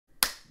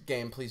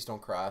Game, please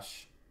don't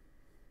crash.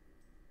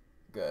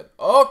 Good.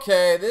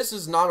 Okay, this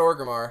is not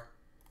Orgrimmar.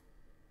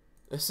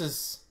 This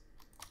is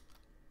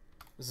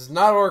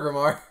not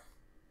Orgrimmar.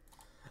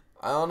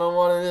 I don't know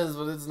what it is,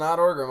 but it's not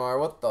Orgrimmar.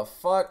 What the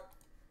fuck?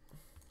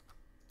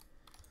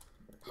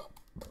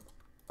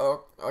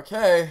 Oh,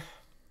 okay.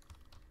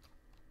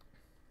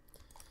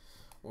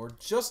 We're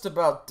just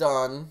about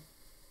done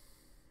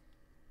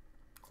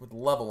with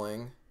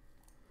leveling.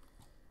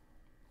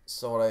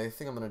 So what I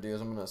think I'm gonna do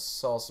is I'm gonna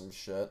sell some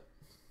shit.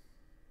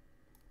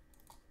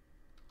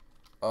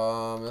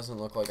 Doesn't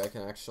look like I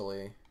can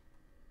actually.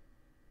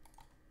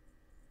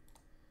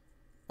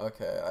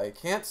 Okay, I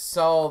can't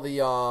sell the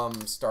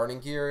starting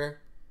gear.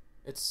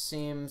 It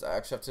seems I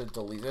actually have to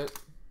delete it,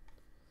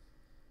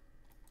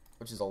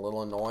 which is a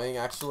little annoying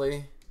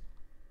actually.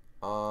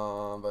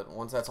 But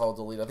once that's all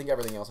deleted, I think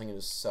everything else I can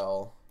just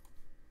sell.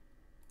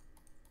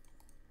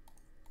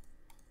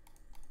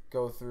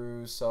 Go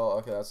through, sell.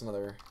 Okay, that's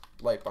another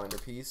light binder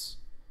piece.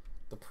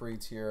 The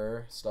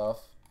pre-tier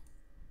stuff.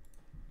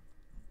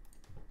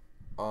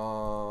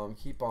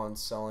 Keep on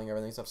selling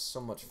everything. I have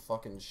so much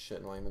fucking shit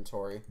in my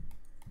inventory.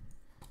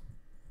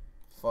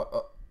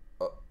 Fuck.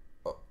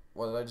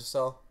 What did I just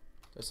sell?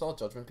 Did I sell a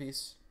judgment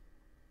piece?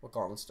 What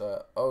gauntlets do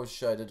I? Oh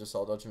shit! I did just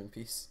sell a judgment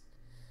piece.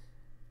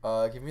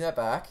 Give me that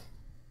back.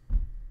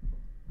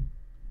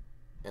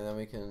 And then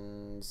we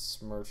can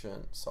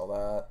merchant, sell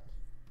that.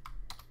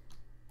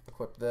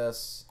 Equip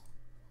this.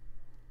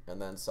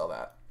 And then sell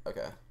that.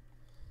 Okay.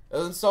 It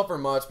doesn't sell for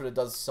much, but it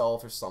does sell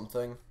for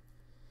something.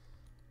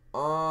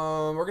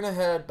 We're gonna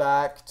head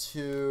back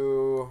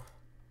to...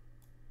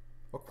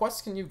 What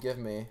quests can you give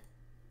me?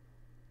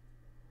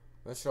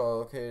 Make sure I'll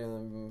locate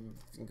and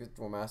get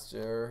to a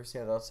master.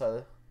 Stand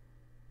outside.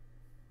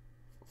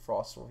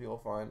 Frost will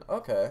heal fine.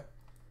 Okay.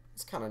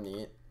 It's kind of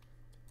neat.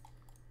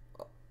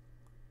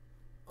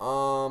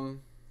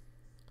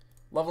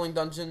 Leveling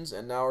dungeons,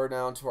 and now we're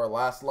down to our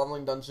last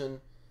leveling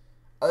dungeon.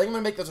 I think I'm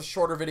gonna make this a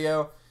shorter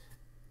video.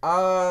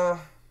 Nah,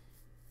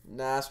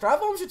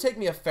 Stratholme should take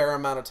me a fair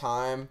amount of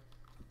time.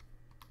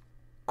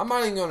 I'm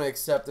not even gonna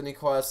accept any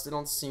quests. They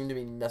don't seem to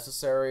be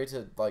necessary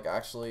to like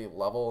actually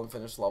level and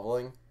finish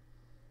leveling.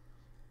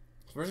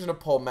 So we're just gonna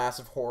pull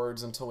massive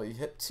hordes until we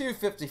hit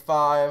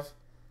 255.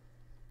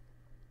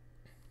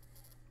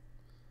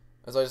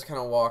 As I just kind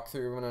of walk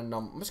through,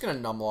 I'm just gonna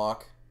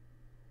numlock.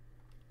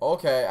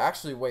 Okay,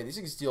 actually, wait. These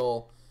things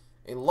deal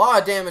a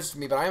lot of damage to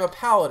me, but I am a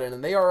paladin,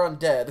 and they are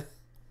undead.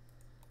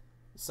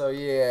 So,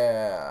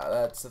 yeah,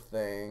 that's the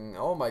thing.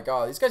 Oh, my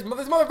God. These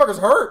motherfuckers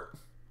hurt!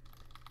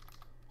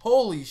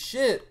 Holy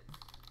shit.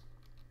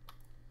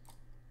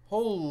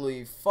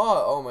 Holy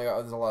fuck. Oh, my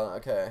God. There's a lot of...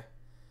 Okay.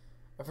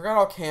 I forgot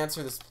how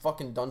cancer this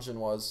fucking dungeon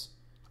was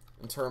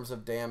in terms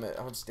of damage.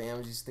 How much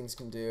damage these things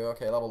can do.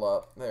 Okay, level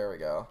up. There we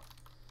go.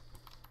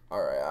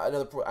 Alright, I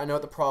know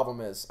what the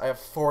problem is. I have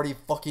 40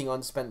 fucking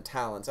unspent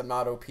talents. I'm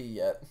not OP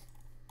yet.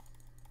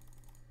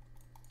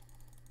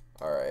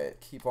 Alright,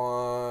 keep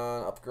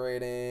on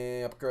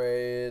upgrading.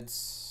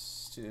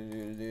 Upgrades.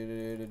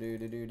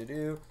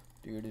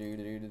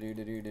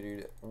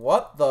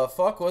 What the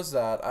fuck was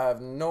that? I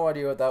have no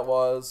idea what that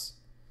was.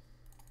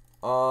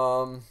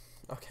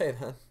 Okay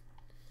then.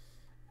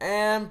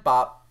 And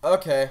bop.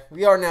 Okay,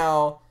 we are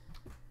now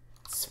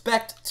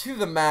spec'd to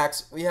the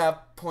max. We have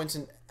points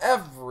in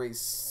every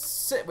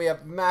we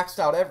have maxed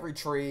out every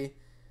tree.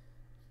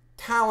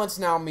 Talents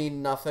now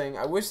mean nothing.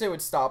 I wish they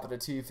would stop at a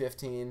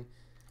 215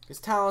 because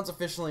talents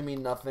officially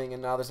mean nothing,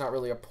 and now there's not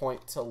really a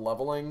point to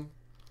leveling.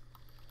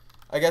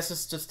 I guess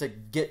it's just to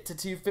get to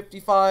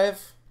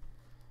 255,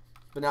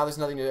 but now there's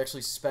nothing to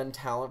actually spend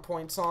talent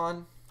points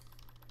on.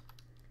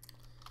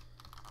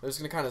 They're just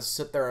gonna kind of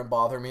sit there and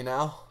bother me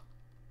now.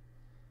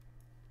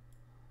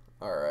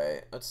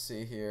 Alright, let's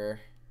see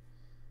here.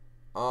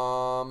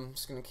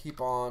 Just gonna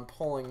keep on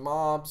pulling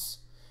mobs.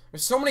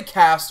 There's so many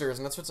casters,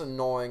 and that's what's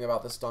annoying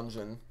about this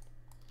dungeon.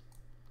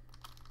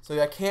 So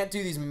yeah, I can't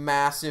do these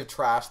massive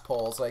trash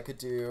pulls like I could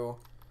do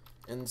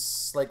in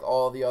like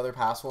all the other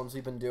past ones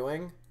we've been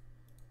doing.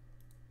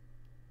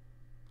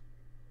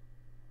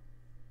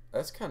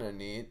 That's kind of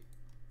neat.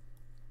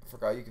 I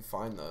forgot you could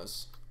find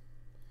those.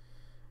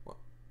 What?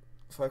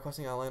 Try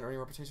questing outline, earning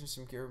reputation,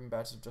 some gear, and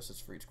badges of justice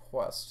for each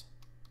quest.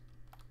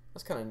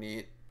 That's kind of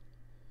neat.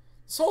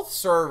 This whole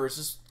server is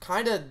just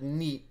kind of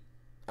neat.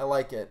 I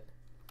like it.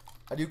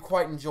 I do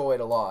quite enjoy it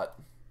a lot.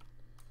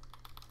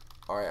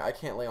 Alright, I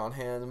can't lay on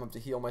hands. I'm going to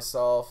have to heal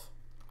myself.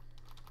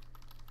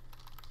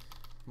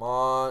 Come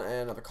on, and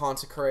another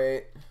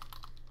consecrate.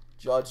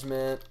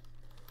 Judgment.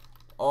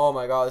 Oh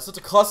my god, it's such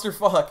a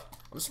clusterfuck.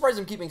 I'm surprised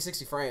I'm keeping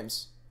 60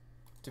 frames,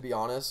 to be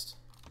honest.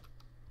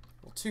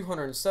 Well,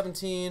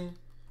 217.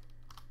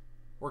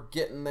 We're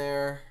getting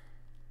there.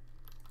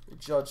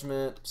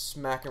 Judgment.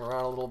 Smack him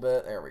around a little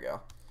bit. There we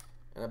go.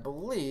 And I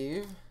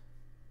believe...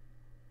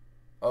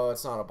 Oh,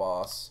 it's not a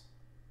boss.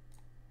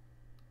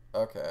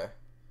 Okay.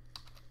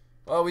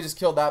 Well, we just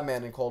killed that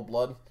man in cold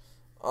blood.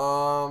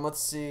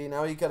 Let's see.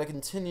 Now you gotta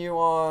continue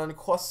on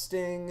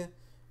questing.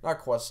 Not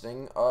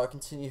questing.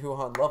 Continue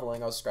on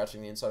leveling. I was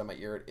scratching the inside of my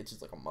ear. It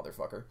itches like a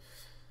motherfucker.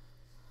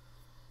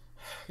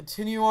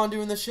 continue on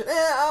doing this shit.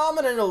 I'm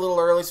gonna end a little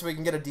early so we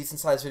can get a decent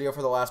sized video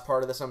for the last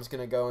part of this. I'm just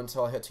gonna go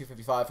until I hit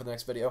 255 for the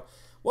next video.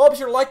 Well, be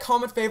sure to like,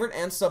 comment, favorite,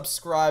 and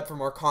subscribe for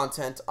more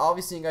content. I'll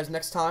be seeing you guys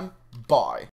next time. Bye.